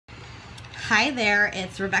Hi there,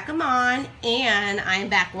 it's Rebecca Mon, and I'm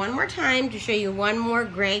back one more time to show you one more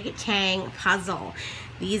Greg Tang puzzle.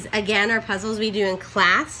 These, again, are puzzles we do in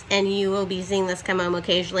class, and you will be seeing this come home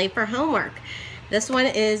occasionally for homework. This one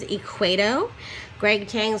is Equato. Greg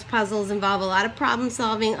Tang's puzzles involve a lot of problem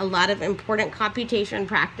solving, a lot of important computation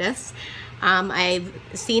practice. I've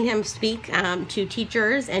seen him speak to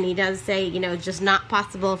teachers, and he does say, it's just not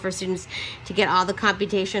possible for students to get all the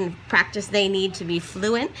computation practice they need to be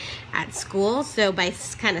fluent at school. So by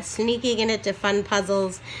kind of sneaking in it to fun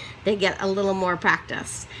puzzles, they get a little more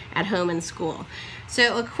practice at home and school.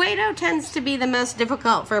 So Equato tends to be the most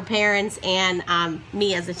difficult for parents and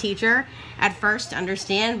me as a teacher at first to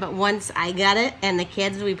understand, but once I get it and the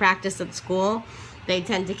kids we practice at school, they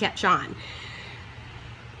tend to catch on.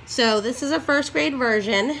 So this is a first grade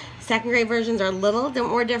version. Second grade versions are a little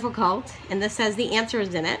more difficult, and this has the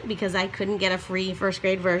answers in it because I couldn't get a free first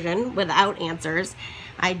grade version without answers.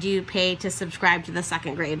 I do pay to subscribe to the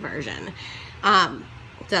second grade version.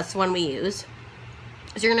 That's the one we use.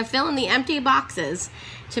 So you're going to fill in the empty boxes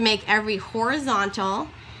to make every horizontal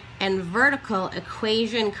and vertical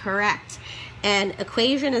equation correct. And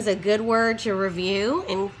equation is a good word to review,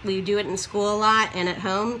 and we do it in school a lot and at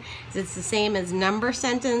home. It's the same as number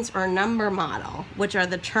sentence or number model, which are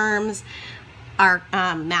the terms our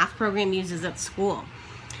math program uses at school.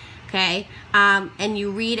 Okay, and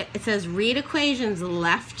you read, it says read equations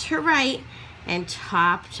left to right and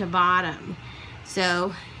top to bottom.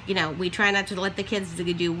 So, we try not to let the kids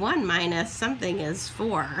do 1 minus something is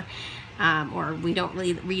 4. Or we don't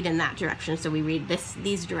really read in that direction, so we read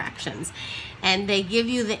these directions. And they give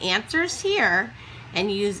you the answers here, and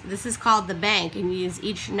this is called the bank, and you use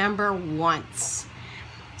each number once.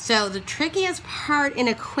 So the trickiest part in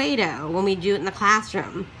Equato, when we do it in the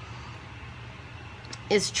classroom,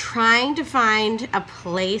 is trying to find a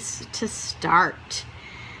place to start.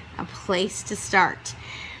 A place to start.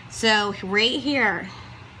 So right here,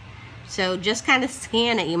 so just kind of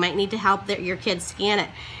scan it. You might need to help your kids scan it.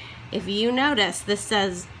 If you notice, this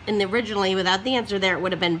says, originally without the answer there, it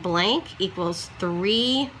would have been blank equals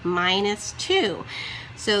 3 minus 2.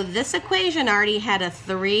 So this equation already had a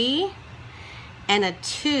 3 and a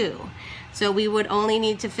 2. So we would only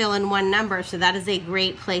need to fill in one number, so that is a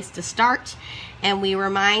great place to start. And we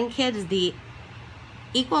remind kids the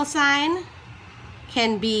equal sign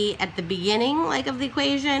can be at the beginning of the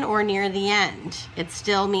equation or near the end. It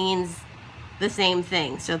still means the same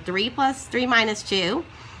thing. So 3 minus 2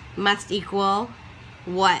 must equal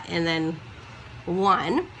what? And then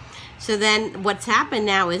 1. So then what's happened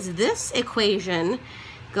now is this equation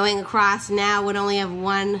going across now would only have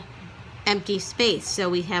one empty space. So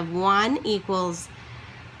we have 1 equals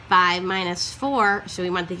 5 minus 4. So we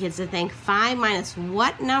want the kids to think 5 minus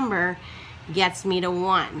what number gets me to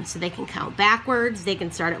 1. So they can count backwards. They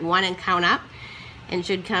can start at 1 and count up, and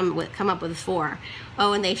should come up with 4.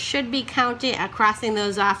 Oh, and they should be crossing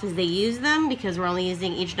those off as they use them, because we're only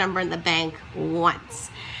using each number in the bank once.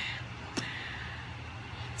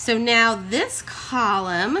 So now this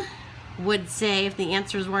column would say, if the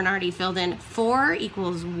answers weren't already filled in, 4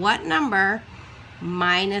 equals what number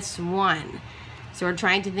minus 1. So we're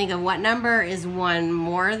trying to think of what number is 1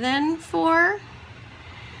 more than 4,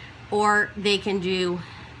 or they can do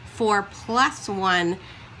 4 plus 1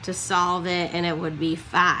 to solve it, and it would be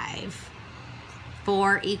 5.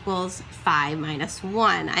 4 equals 5 minus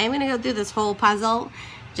 1. I am going to go through this whole puzzle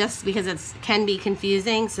just because it can be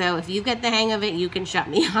confusing, so if you get the hang of it, you can shut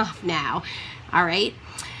me off now. All right?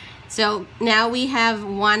 So now we have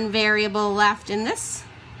one variable left in this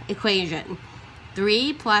equation.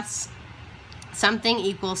 3 plus something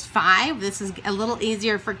equals 5. This is a little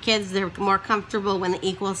easier for kids. They're more comfortable when the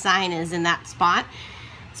equal sign is in that spot.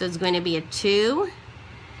 So it's going to be a 2.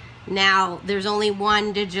 Now, there's only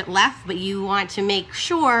one digit left, but you want to make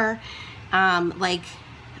sure, like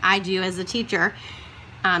I do as a teacher,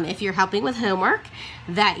 if you're helping with homework,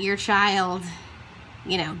 that your child,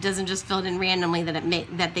 doesn't just fill it in randomly,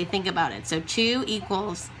 that they think about it. So 2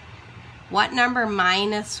 equals what number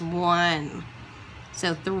minus 1?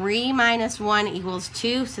 So 3 minus 1 equals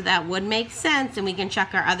 2, so that would make sense, and we can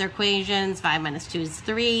check our other equations. 5 minus 2 is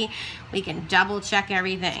 3. We can double check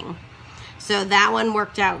everything. So that one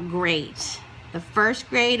worked out great. The first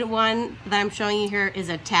grade one that I'm showing you here is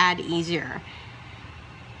a tad easier.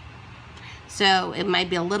 So it might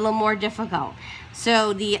be a little more difficult.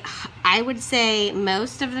 So I would say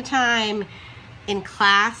most of the time in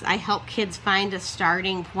class, I help kids find a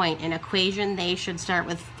starting point, an equation they should start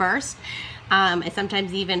with first. I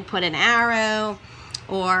sometimes even put an arrow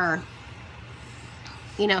or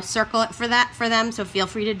you know, circle it for them. So feel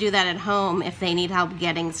free to do that at home if they need help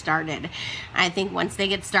getting started. I think once they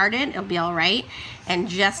get started, it'll be all right. And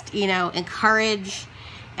just, you know, encourage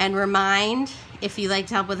and remind, if you like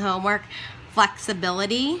to help with homework,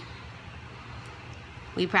 flexibility.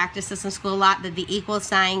 We practice this in school a lot, that the equal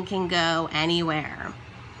sign can go anywhere.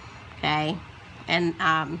 Okay? And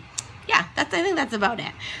yeah, I think that's about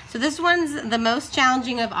it. So this one's the most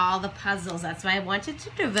challenging of all the puzzles. That's why I wanted to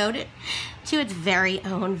devote it to its very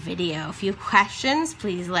own video. If you have questions,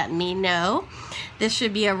 please let me know. This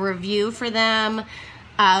should be a review for them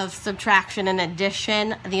of subtraction and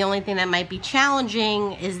addition. The only thing that might be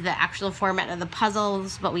challenging is the actual format of the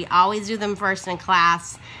puzzles, but we always do them first in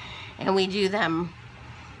class, and we do them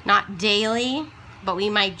not daily, but we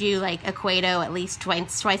might do like Equato at least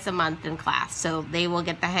twice a month in class, so they will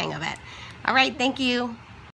get the hang of it. All right, thank you.